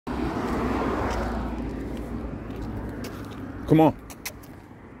Come on.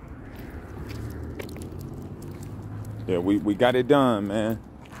 Yeah, we got it done, man.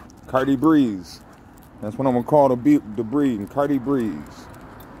 CARDI Breeze. That's what I'm gonna call the breed. CARDI Breeze.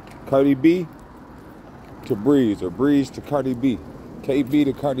 CARDI B to Breeze, or Breeze to CARDI B. KB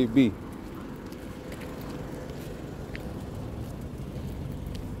to CARDI B.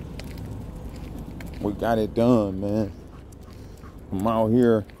 We got it done, man. I'm out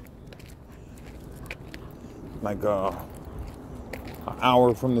here like an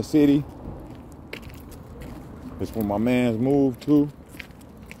hour from the city. It's where my man's moved to.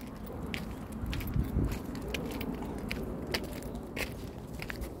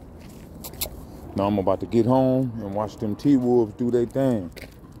 Now I'm about to get home and watch them T-Wolves do their thing.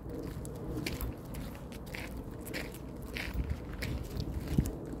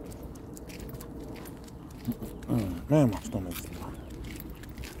 Man, my stomach's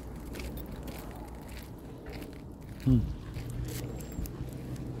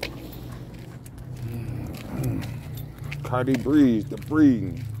CARDI Breeze, the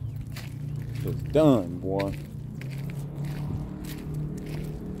breeding is done, boy.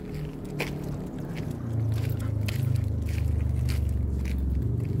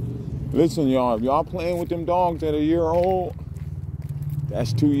 Listen, y'all, if y'all playing with them dogs at a year old,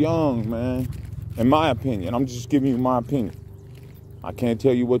 that's too young, man. In my opinion, I'm just giving you my opinion. I can't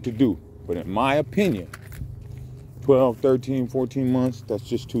tell you what to do, but in my opinion, 12, 13, 14 months, that's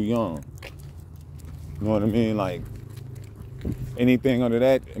just too young. You know what I mean? Like, anything under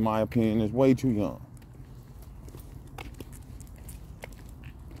that, in my opinion, is way too young.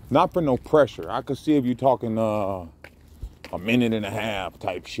 Not for no pressure. I could see if you're talking a minute and a half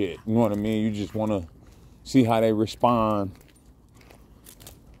type shit. You know what I mean? You just want to see how they respond.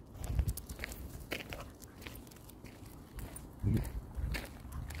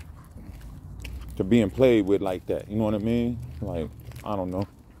 To being played with like that. You know what I mean? Like, I don't know.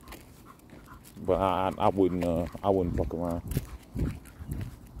 But I wouldn't fuck around.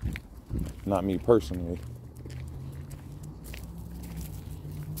 Not me personally.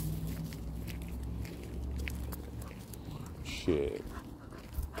 Shit.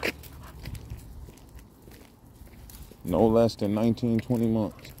 No less than 19, 20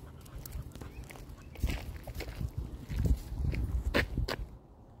 months.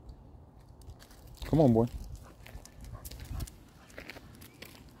 Come on, boy.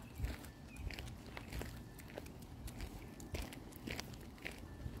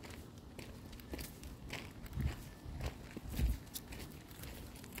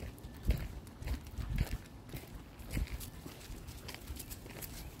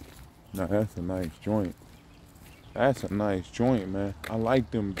 Now that's a nice joint. That's a nice joint, man. I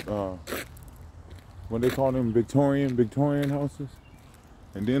like them, what they call them, Victorian houses.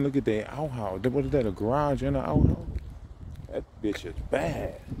 And then look at the outhouse. What is that, a garage and an outhouse? That bitch is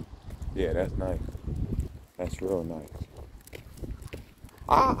bad. Yeah, that's nice. That's real nice.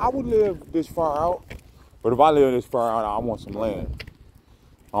 I would live this far out, but if I live this far out, I want some land.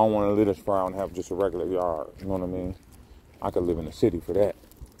 I don't want to live this far out and have just a regular yard. You know what I mean? I could live in the city for that.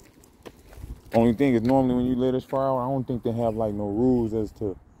 Only thing is, normally when you live this far out, I don't think they have like no rules as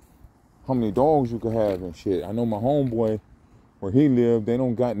to how many dogs you could have and shit. I know my homeboy, where he lived, they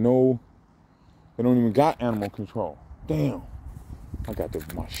don't even got animal control. Damn. I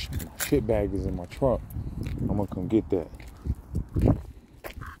got my shit bag is in my truck. I'm gonna come get that.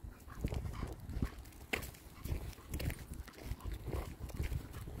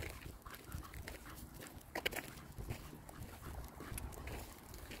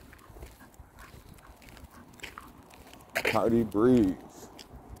 CARDI Breeze.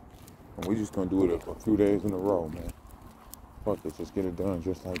 And we just gonna do it a few days in a row, man. Fuck it, just get it done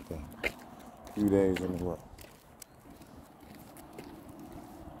just like that. A few days in a row.